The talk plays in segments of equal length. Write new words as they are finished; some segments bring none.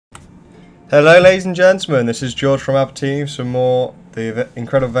Hello ladies and gentlemen, this is George from Aberdeen for more The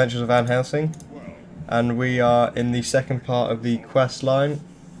Incredible Adventures of Van Helsing, and we are in the second part of the quest line,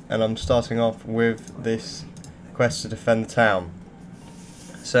 and I'm starting off with this quest to defend the town.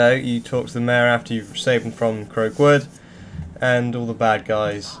 So you talk to the mayor after you've saved them from Croak Wood, and all the bad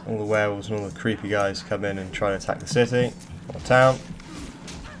guys, all the werewolves and all the creepy guys come in and try to attack the city or town.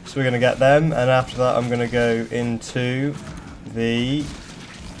 So we're going to get them, and after that I'm going to go into the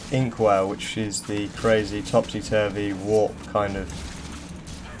Inkwell, which is the crazy topsy-turvy warp kind of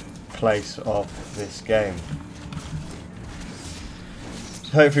place of this game.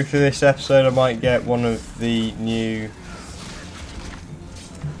 So hopefully for this episode I might get one of the new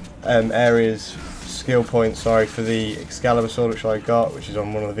skill points, for the Excalibur sword, which I got, which is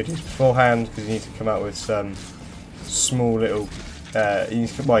on one of the videos beforehand, because you need to come out with some small little you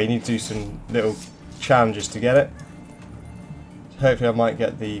need to do some little challenges to get it. Hopefully I might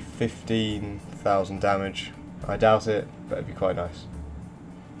get the 15,000 damage. I doubt it, but it'd be quite nice.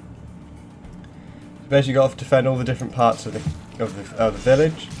 So basically, got to defend all the different parts of the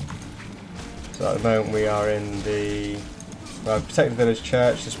village. So at the moment we are in the protect the village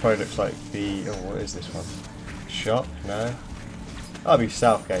church. This probably looks like the what is this one? Shop? No, that'll be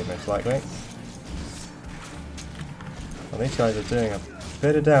Southgate most likely. Well, these guys are doing a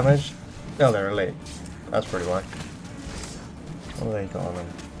bit of damage. Oh, they're elite. That's pretty why. What have they got on them?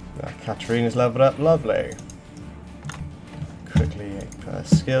 Katarina's leveled up, lovely. Quickly put her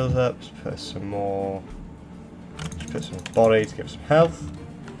skills up, put some more. Just put some body to give some health.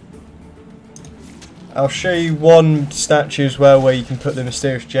 I'll show you one statue as well where you can put the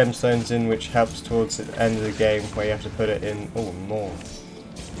mysterious gemstones in, which helps towards the end of the game where you have to put it in. Oh, more.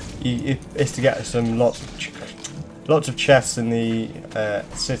 It's to get some lots of chests in the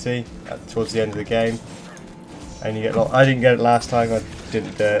city towards the end of the game. And you get I didn't get it last time. I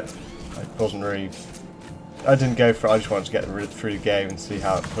didn't do it. I didn't go for it. I just wanted to get through the game and see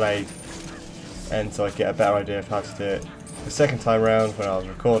how it played, and so I get a better idea of how to do it the second time round when I was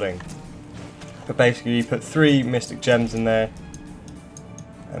recording. But basically, you put 3 mystic gems in there,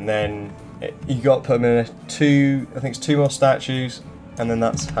 and then you got to put them in I think it's 2 more statues, and then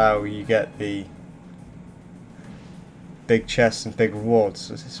that's how you get the big chests and big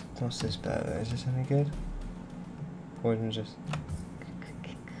rewards. What's this better? Is this any good? Poison just.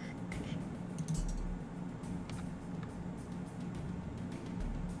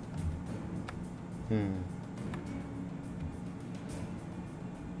 I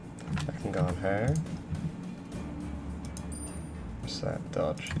can go on her. What's that?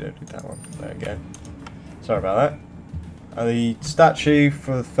 Dodge. You don't do that one. There we go. Sorry about that. The statue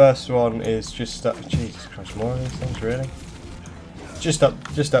for the first one is just up. Jesus Christ, more of these things, really? Just up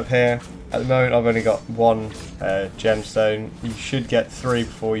here. At the moment I've only got 1 gemstone. You should get 3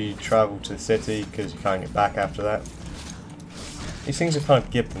 before you travel to the city, because you can't get back after that. These things have kind of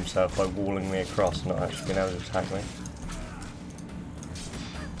given themselves by walling me across and not actually being able to attack me.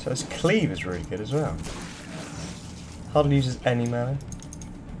 So this cleave is really good as well. Hardly uses any mana.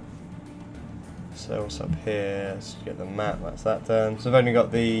 So what's up here? Let's get the map, that's that done. So I've only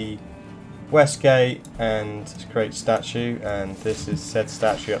got the West Gate and great statue, and this is said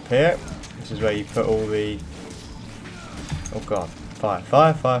statue up here. This is where you put all the fire.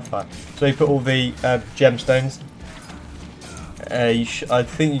 So you put all the gemstones. I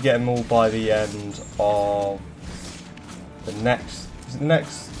think you get them all by the end of the next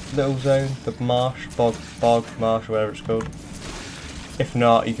little zone, the marsh, bog marsh, or whatever it's called. If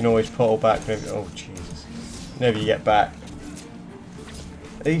not, you can always put all back. Oh Jesus! Whenever you get back.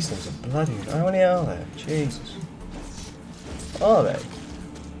 These things are bloody. How many are there? Jesus. Are they?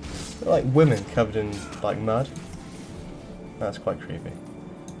 They're like women covered in like mud. That's quite creepy.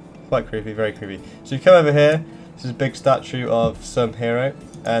 Quite creepy, very creepy. So you come over here. This is a big statue of some hero,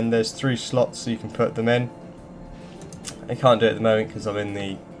 and there's 3 slots so you can put them in. I can't do it at the moment because I'm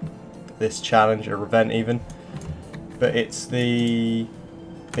in this challenge or event even. But it's these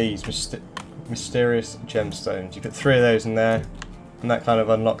mysterious gemstones. You put 3 of those in there, and that kind of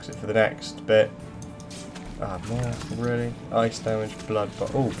unlocks it for the next bit. More, really? Ice damage, blood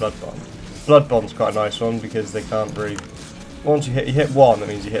bond. Oh, blood bond. Blood bond's quite a nice one because they can't breathe. Once you hit 1, that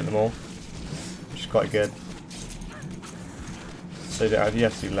means you hit them all, which is quite good. So you have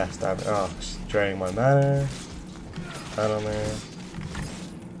to do less damage. Oh, it's draining my mana. And on there.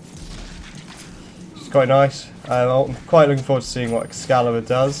 It's quite nice. I'm quite looking forward to seeing what Excalibur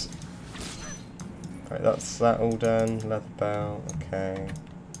does. Right, that's that all done. Leather belt. Okay.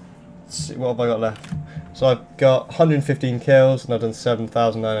 Let's see, what have I got left? So I've got 115 kills and I've done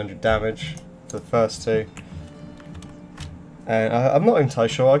 7,900 damage for the first 2. And I'm not entirely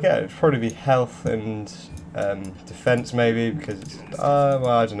sure what I get. It'd probably be health and defense maybe, because it's, well,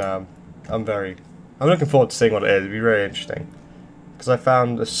 I don't know. I'm looking forward to seeing what it is. It'd be really interesting. Because I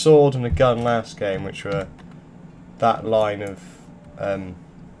found a sword and a gun last game, which were that line of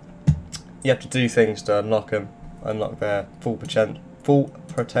you have to do things to unlock them, unlock their full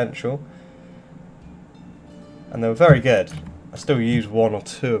potential, and they were very good. I still use one or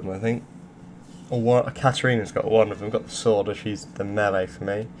two of them, I think. Or one. Katarina's got one of them. Got the sword, which is the melee for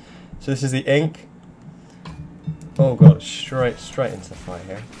me. So this is the ink. Oh god, straight into the fight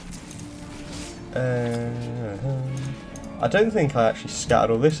here. I don't think I actually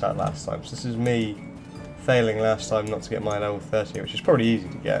scattered all this out last time. So this is me failing last time not to get my level 30, which is probably easy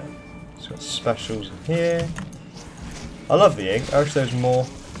to get. It's got specials in here. I love the ink. I wish there was more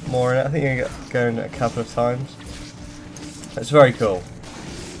in it. I think you can go in it a couple of times. It's very cool.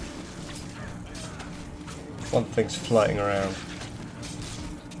 One thing's floating around.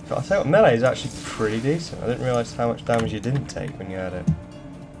 But I tell you what, melee is actually pretty decent. I didn't realise how much damage you didn't take when you had it.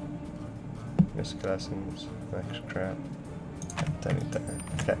 Missed lessons, extra crap. Don't need that.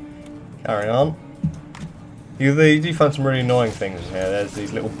 Okay, carry on. You do find some really annoying things in here. There's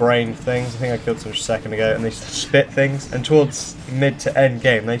these little brain things. I think I killed some a second ago, and they spit things. And towards mid to end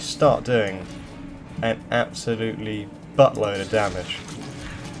game, they start doing an absolutely buttload of damage.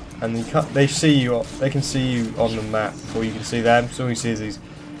 And they see you. They can see you on the map, or you can see them. So all you see is these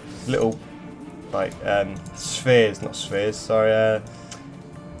little, like spheres, not spheres. Sorry,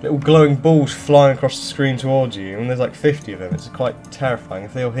 little glowing balls flying across the screen towards you, and there's like 50 of them. It's quite terrifying.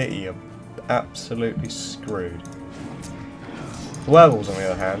 If they all hit you, you're absolutely screwed. Werewolves, on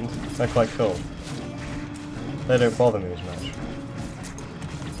the other hand, they're quite cool. They don't bother me as much.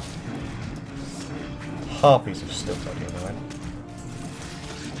 Harpies have still got the other end.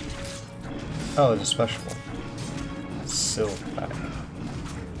 Oh, there's a special one. Silverback.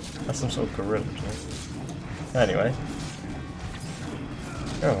 That's some sort of gorilla, isn't it? Anyway.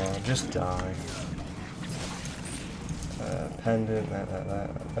 Come on, just die. Pendant,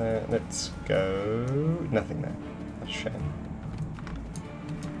 that. Let's go. Nothing there. That's a shame.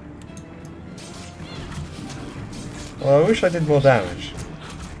 Well, I wish I did more damage.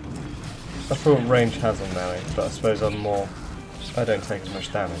 That's probably what range has on melee, but I suppose I don't take as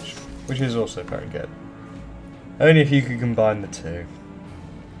much damage, which is also very good. Only if you could combine the two.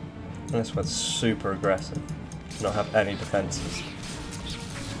 Unless we're super aggressive, not have any defenses.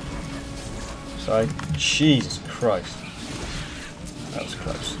 So, Jesus Christ. That was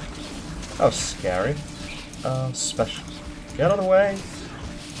close. That was scary. Special. Get out of the way.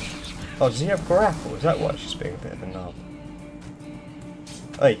 Oh, does he have grapple? Is that why she's being a bit of a knob?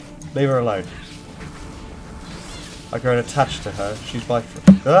 Hey, leave her alone. I go and attach to her. She's my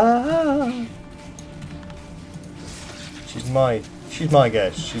ah! She's my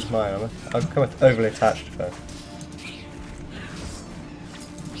ghost. She's mine. I'm kind of overly attached to her.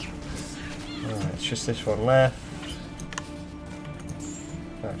 Alright, it's just this one left.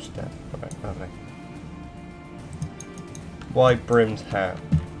 Oh, she's dead. Alright, lovely. Wide brimmed hat.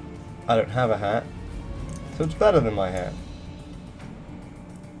 I don't have a hat, so it's better than my hat.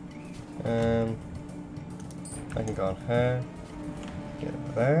 I can go on her.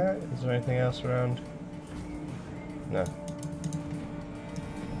 Get that. Is there anything else around? No.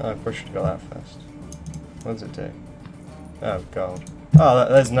 Oh, I probably should have got that first. What does it do? Oh, gold. Oh,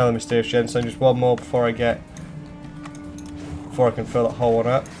 there's another mysterious gemstone. Just one more before I can fill that whole one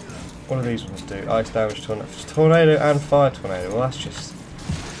up. What do these ones do? Ice damage, tornado, and fire tornado. Well, that's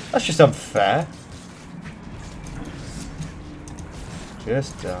just unfair.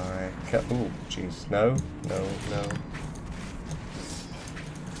 Just die. Ooh, jeez. No.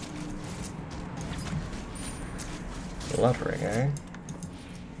 Blood-ring, eh?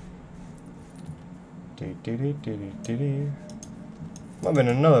 Might have been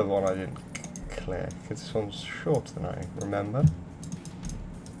another one I didn't clear, because this one's shorter than I remember.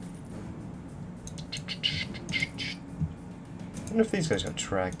 I wonder if these guys got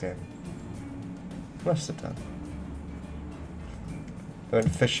dragged in. Must have done. They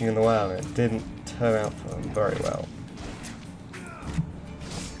went fishing in the well and it didn't turn out for them very well.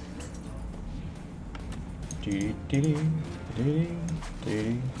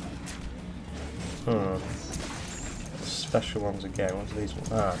 Special ones again. What are these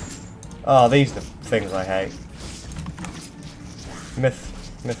ones? Ah, these are the things I hate.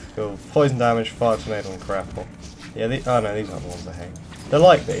 Mythical. Poison damage, fire tornado, and grapple. Yeah, oh no, these aren't the ones I hate. They're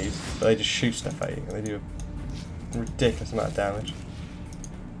like these, but they just shoot stuff at you, and they do a ridiculous amount of damage.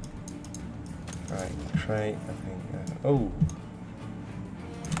 Right, trait, I think. Oh.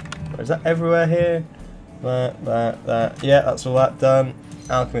 Is that everywhere here? That. Yeah, that's all that done.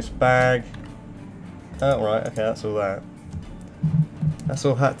 Alchemist bag. Oh, right, okay, that's all that. That's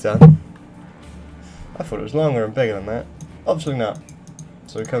all that done. I thought it was longer and bigger than that. Obviously not.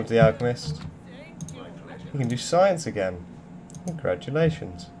 So we come to the Alchemist. You can do science again.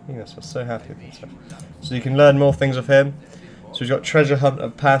 Congratulations. You must be so happy with himself. So you can learn more things of him. So he's got Treasure Hunter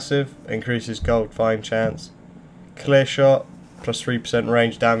passive, increases gold find chance. Clear Shot, plus 3%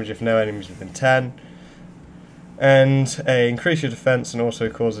 range damage if no enemies within 10. And increase your defense and also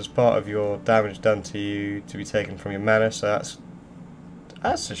causes part of your damage done to you to be taken from your mana. So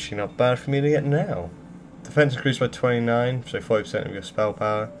that's actually not bad for me to get now. Defense increased by 29, so 40% of your spell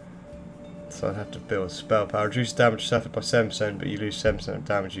power. So I'd have to build spell power. Reduce damage suffered by 7%, but you lose 7% of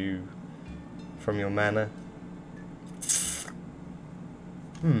damage from your mana.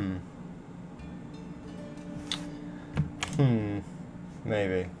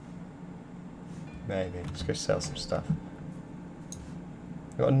 Maybe. Let's go sell some stuff.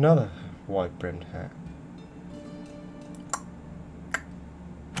 Got another wide-brimmed hat.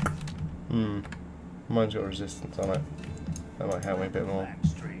 Mine's got resistance on it. That might help me a bit more.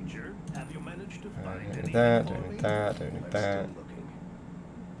 Don't need that, don't need that, don't need that.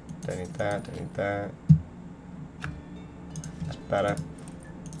 Don't need that, don't need that. That's better.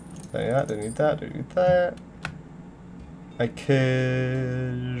 Don't need that, don't need that, don't need that. I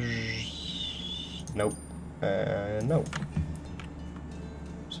could... Nope. No.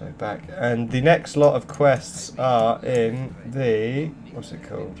 So back. And the next lot of quests are in the... What's it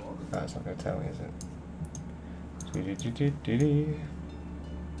called? That's not going to tell me, is it?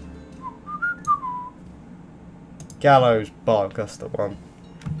 Gallows Bog, that's the one.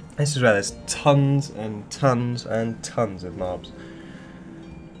 This is where there's tons and tons and tons of mobs.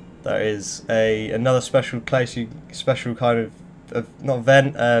 There is another special place, special kind of not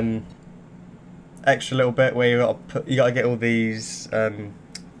vent, extra little bit where you gotta get all these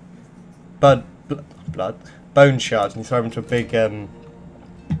bone shards and you throw them into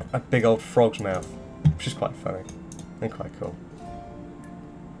a big old frog's mouth, which is quite funny and quite cool.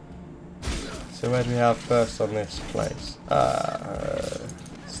 So where do we have first on this place?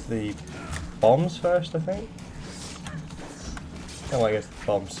 It's the bombs first, I think. I might go to the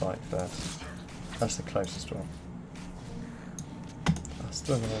bomb site first. That's the closest one. I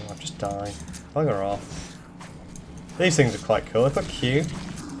still don't know, I'll just die. Bugger off. These things are quite cool, they're quite cute.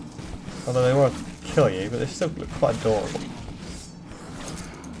 Although they won't kill you, but they still look quite adorable.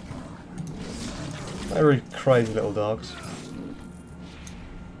 They're really crazy little dogs.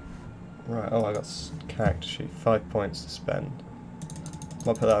 Right, oh, I got character sheet, 5 points to spend.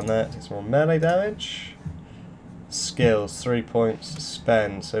 Might put that on there, take some more melee damage. Skills, 3 points to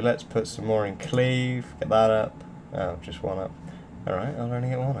spend, so let's put some more in cleave, get that up. Oh, just one up. Alright, I'll only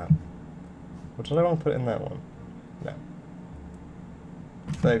get one up. What did I want to put in that one? No.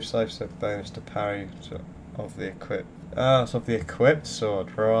 35% bonus to parry of the equipped. Ah, it's of the equipped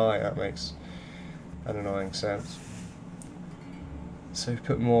sword, right, that makes an annoying sense. So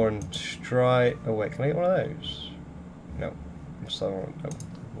put more in strike. Oh wait, can I get one of those? No. I'm still on. No.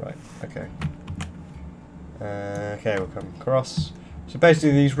 Right, okay. Okay, we'll come across. So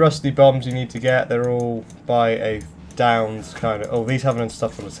basically these rusty bombs you need to get, they're all by a downed kind of... Oh, these have an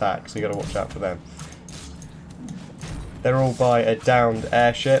unstoppable attack, so you gotta watch out for them. They're all by a downed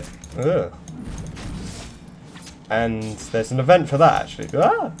airship. Ugh. And there's an event for that actually.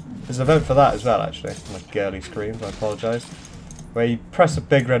 Ah! There's an event for that as well actually. My girly screams, I apologise. Where you press a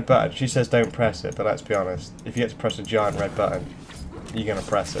big red button. She says don't press it, but let's be honest. If you get to press a giant red button, you're going to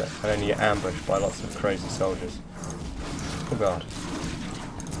press it. And then you get ambushed by lots of crazy soldiers. Oh god.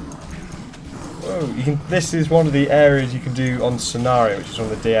 Whoa, this is one of the areas you can do on Scenario, which is one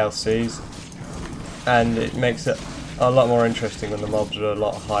of the DLCs. And it makes it a lot more interesting when the mobs are a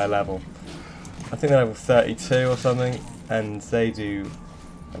lot higher level. I think they're level 32 or something, and they do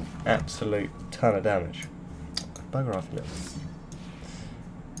an absolute ton of damage. Bugger off a little.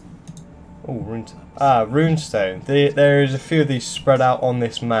 Oh, runestone. There is a few of these spread out on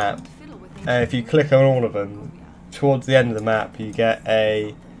this map. If you click on all of them, towards the end of the map, you get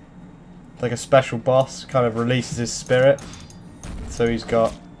like a special boss. Kind of releases his spirit. So he's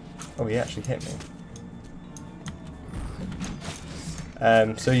got. Oh, he actually hit me.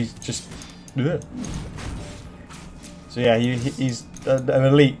 So he's just. Ugh. So yeah, he's an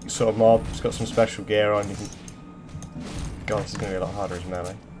elite sort of mob. He's got some special gear on. You can. God, this is going to be a lot harder as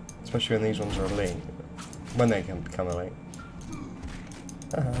melee. Especially when these ones are elite. When they can become elite.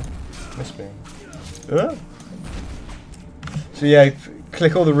 Miss me. So yeah,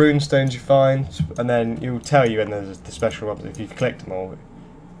 click all the rune stones you find, and then it will tell you when there's the special ones. If you've clicked them all,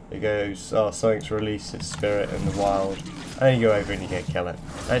 It goes, oh, something's released its spirit in the wild. And then you go over and you get kill it.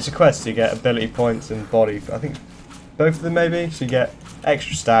 And it's a quest, so you get ability points and body, I think both of them maybe, so you get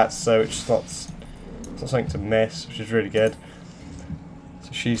extra stats, so it's not something to miss, which is really good.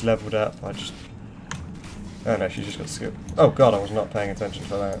 So she's leveled up, oh no, she just got skill. Oh god, I was not paying attention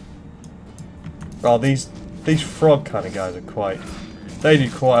to that. Oh, these frog kind of guys are they do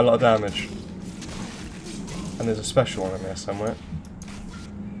quite a lot of damage. And there's a special one in there somewhere.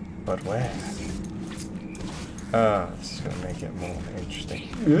 But where? Ah, this is going to make it more interesting.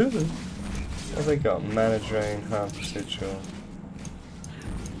 What have they got? Mana drain, half residual.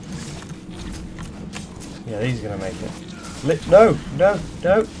 Yeah, these are going to make it. No!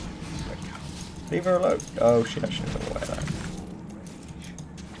 Leave her alone. Oh, she actually got away with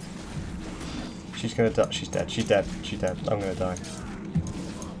that. She's going to die. She's dead. She's dead. I'm going to die.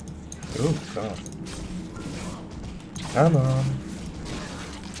 Oh, God. Come on.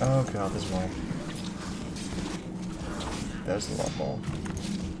 Oh, God, there's more. There's a lot more.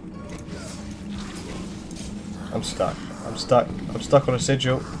 I'm stuck. I'm stuck on a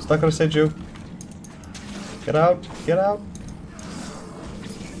sigil. Get out.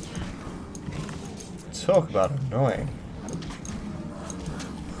 Talk about annoying.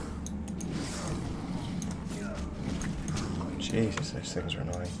 Jesus, those things are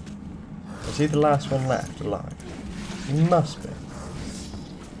annoying. Is he the last one left alive? He must be.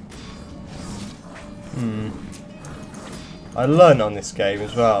 I learned on this game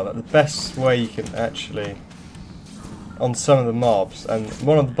as well that the best way you can actually, on some of the mobs, and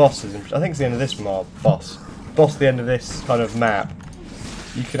one of the bosses, I think it's the end of this boss at the end of this kind of map,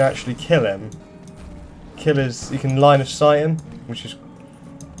 you can actually kill him. You can line of sight him, which is,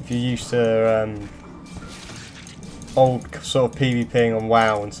 if you're used to old sort of PvPing on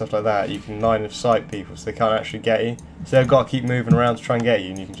WoW and stuff like that, you can line of sight people so they can't actually get you. So they've got to keep moving around to try and get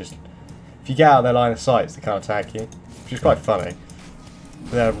you, and you can just, if you get out of their line of sight, they can't attack you, which is quite funny.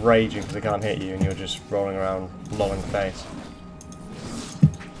 They're raging because they can't hit you and you're just rolling around lolling face.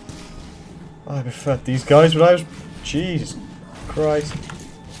 I preferred these guys when I was... Jesus Christ.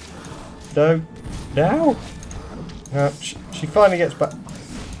 No. Now? She finally gets back...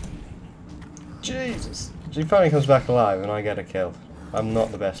 Jesus. She finally comes back alive and I get her killed. I'm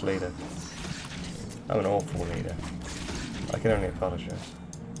not the best leader. I'm an awful leader. I can only apologise.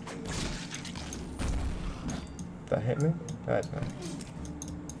 Did that hit me? I don't know.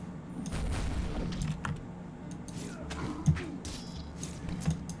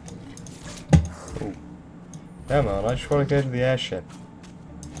 Ooh. Come on, I just want to go to the airship.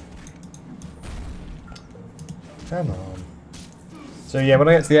 Come on. So yeah, when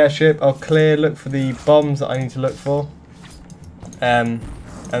I get to the airship, I'll look for the bombs that I need to look for. And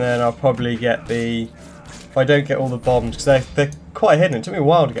then I'll probably get if I don't get all the bombs, because they're quite hidden, it took me a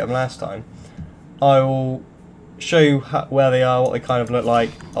while to get them last time, I will show you where they are, what they kind of look like.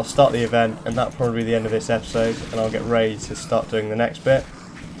 I'll start the event, and that'll probably be the end of this episode, and I'll get ready to start doing the next bit.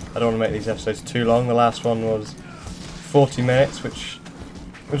 I don't want to make these episodes too long. The last one was 40 minutes, which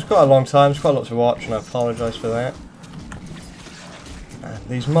was quite a long time. It's quite a lot to watch, and I apologise for that. And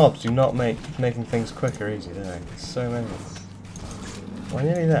these mobs do not make making things quicker easy, do they? There's so many. We're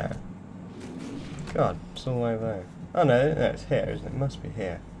nearly there. God, it's all the way there. Oh no, it's here, isn't it? It must be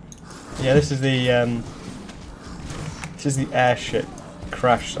here. Yeah, this is the airship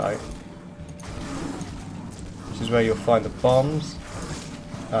crash site. This is where you'll find the bombs.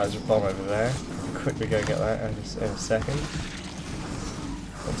 There's a bomb over there. I'll quickly go get that in a second.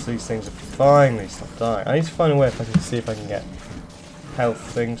 Once these things have finally stopped dying. I need to find a way if I can see if I can get health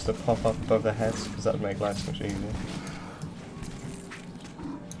things to pop up above their heads, because that would make life much easier.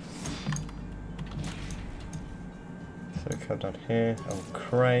 So come down here. Oh,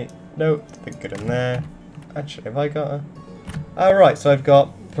 crate. Nope, nothing good in there. Actually, have I got a... Oh, right, so I've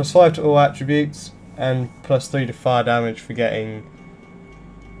got +5 to all attributes and +3 to fire damage for getting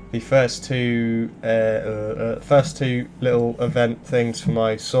the first two little event things for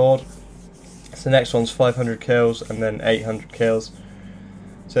my sword. So the next one's 500 kills and then 800 kills.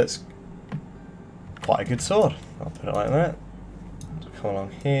 So it's quite a good sword. I'll put it like that. So come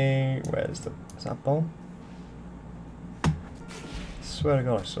along here. Is that a bomb? I swear to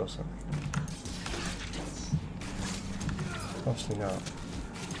God I saw something. Obviously not.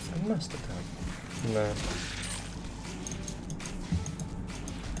 I must have done. No.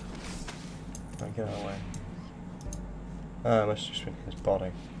 Get out of the way. It must have just been his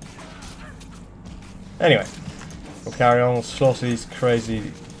body. Anyway, we'll carry on. We'll slaughter these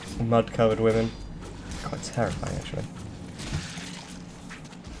crazy mud-covered women. Quite terrifying, actually.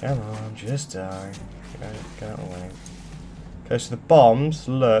 Come on, just die. Get out of the way. Okay, so the bombs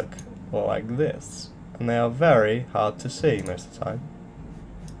look like this. And they are very hard to see most of the time.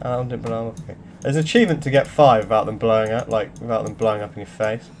 Okay. There's an achievement to get 5 without them blowing up, without them blowing up in your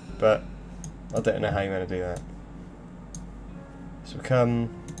face, but I don't know how you're going to do that. So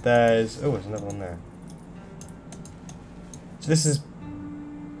there's another one there. So this is,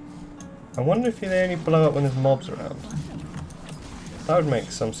 I wonder if they only blow up when there's mobs around. That would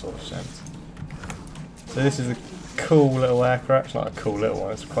make some sort of sense. So this is a cool little aircraft. It's not a cool little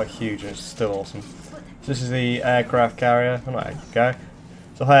one, it's quite huge and it's still awesome. So this is the aircraft carrier. Oh, not carrier.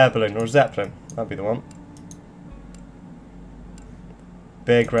 It's a hot air balloon or a zeppelin. That'd be the one.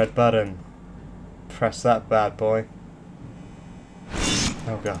 Big red button. Press that bad boy.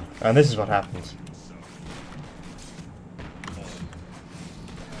 Oh god. And this is what happens.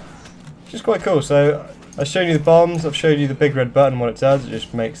 Which is quite cool. So I've shown you the bombs, I've showed you the big red button, what it does. It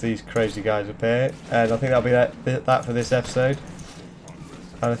just makes these crazy guys appear. And I think that'll be that for this episode.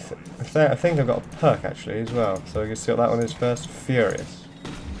 And I think I've got a perk actually as well. So we can see what that one is first. Furious.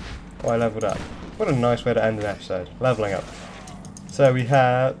 Oh, I leveled up. What a nice way to end an episode. Leveling up. So we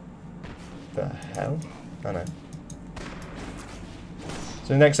have... the hell? I know.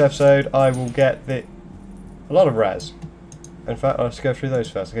 So next episode I will get a lot of res. In fact, let's go through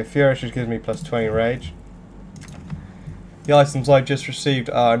those first. Okay, Furious, which gives me plus 20 rage. The items I've just received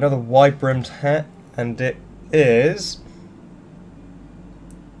are another wide-brimmed hat, and it is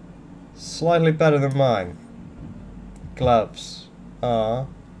slightly better than mine. Gloves are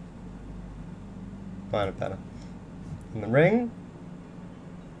mine are better. And the ring,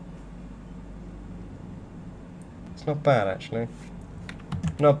 it's not bad actually.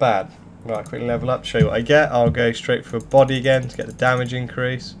 Not bad. Right, quickly level up, show you what I get. I'll go straight for body again to get the damage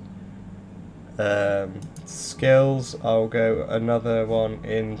increase. Skills, I'll go another one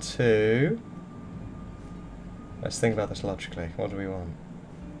into... Let's think about this logically. What do we want?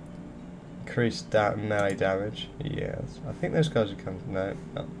 Increase melee damage. Yes. I think those guys would come... No.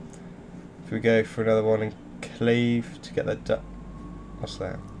 If we go for another one in cleave to get the... What's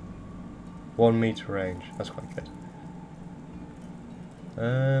that? 1 meter range. That's quite good.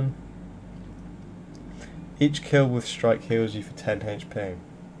 Each kill with strike heals you for 10 HP.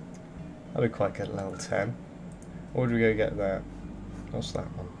 That'd be quite good at level 10. Or do we go get that? What's that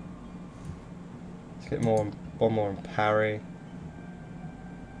one? Let's get one more in parry.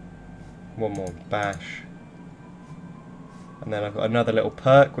 One more in bash. And then I've got another little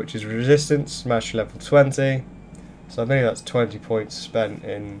perk which is resistance, smash level 20. So I think that's 20 points spent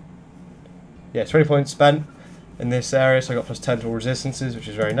in... Yeah, 20 points spent in this area, so I got plus 10 to all resistances, which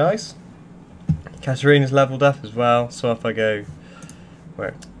is very nice. Katarina's leveled up as well, so if I go...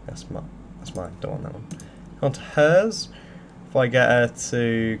 Wait, that's mine, don't want that one. On to hers. If I get her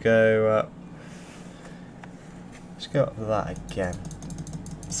to go up... Let's go up to that again.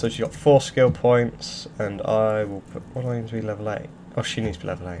 So she got 4 skill points, and I will put... What do I need to be level 8? Oh, she needs to be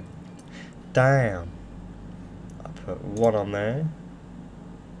level 8. Damn. I'll put 1 on there.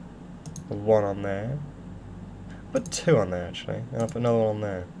 1 on there. Put 2 on there actually, and I'll put another one on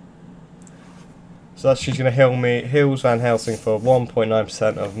there. So that's, she's going to heals Van Helsing for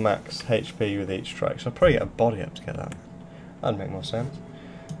 1.9% of max HP with each strike. So I'll probably get a body up to get that. That'd make more sense.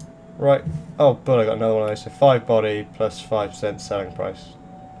 Right. Oh, but I got another one of those. So 5 body plus 5% selling price.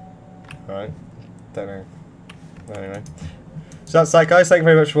 Alright. Don't know. Anyway. So that's that, guys. Thank you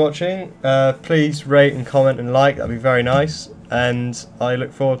very much for watching. Please rate and comment and like. That'd be very nice. And I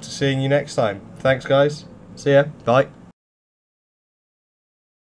look forward to seeing you next time. Thanks, guys. See ya. Bye.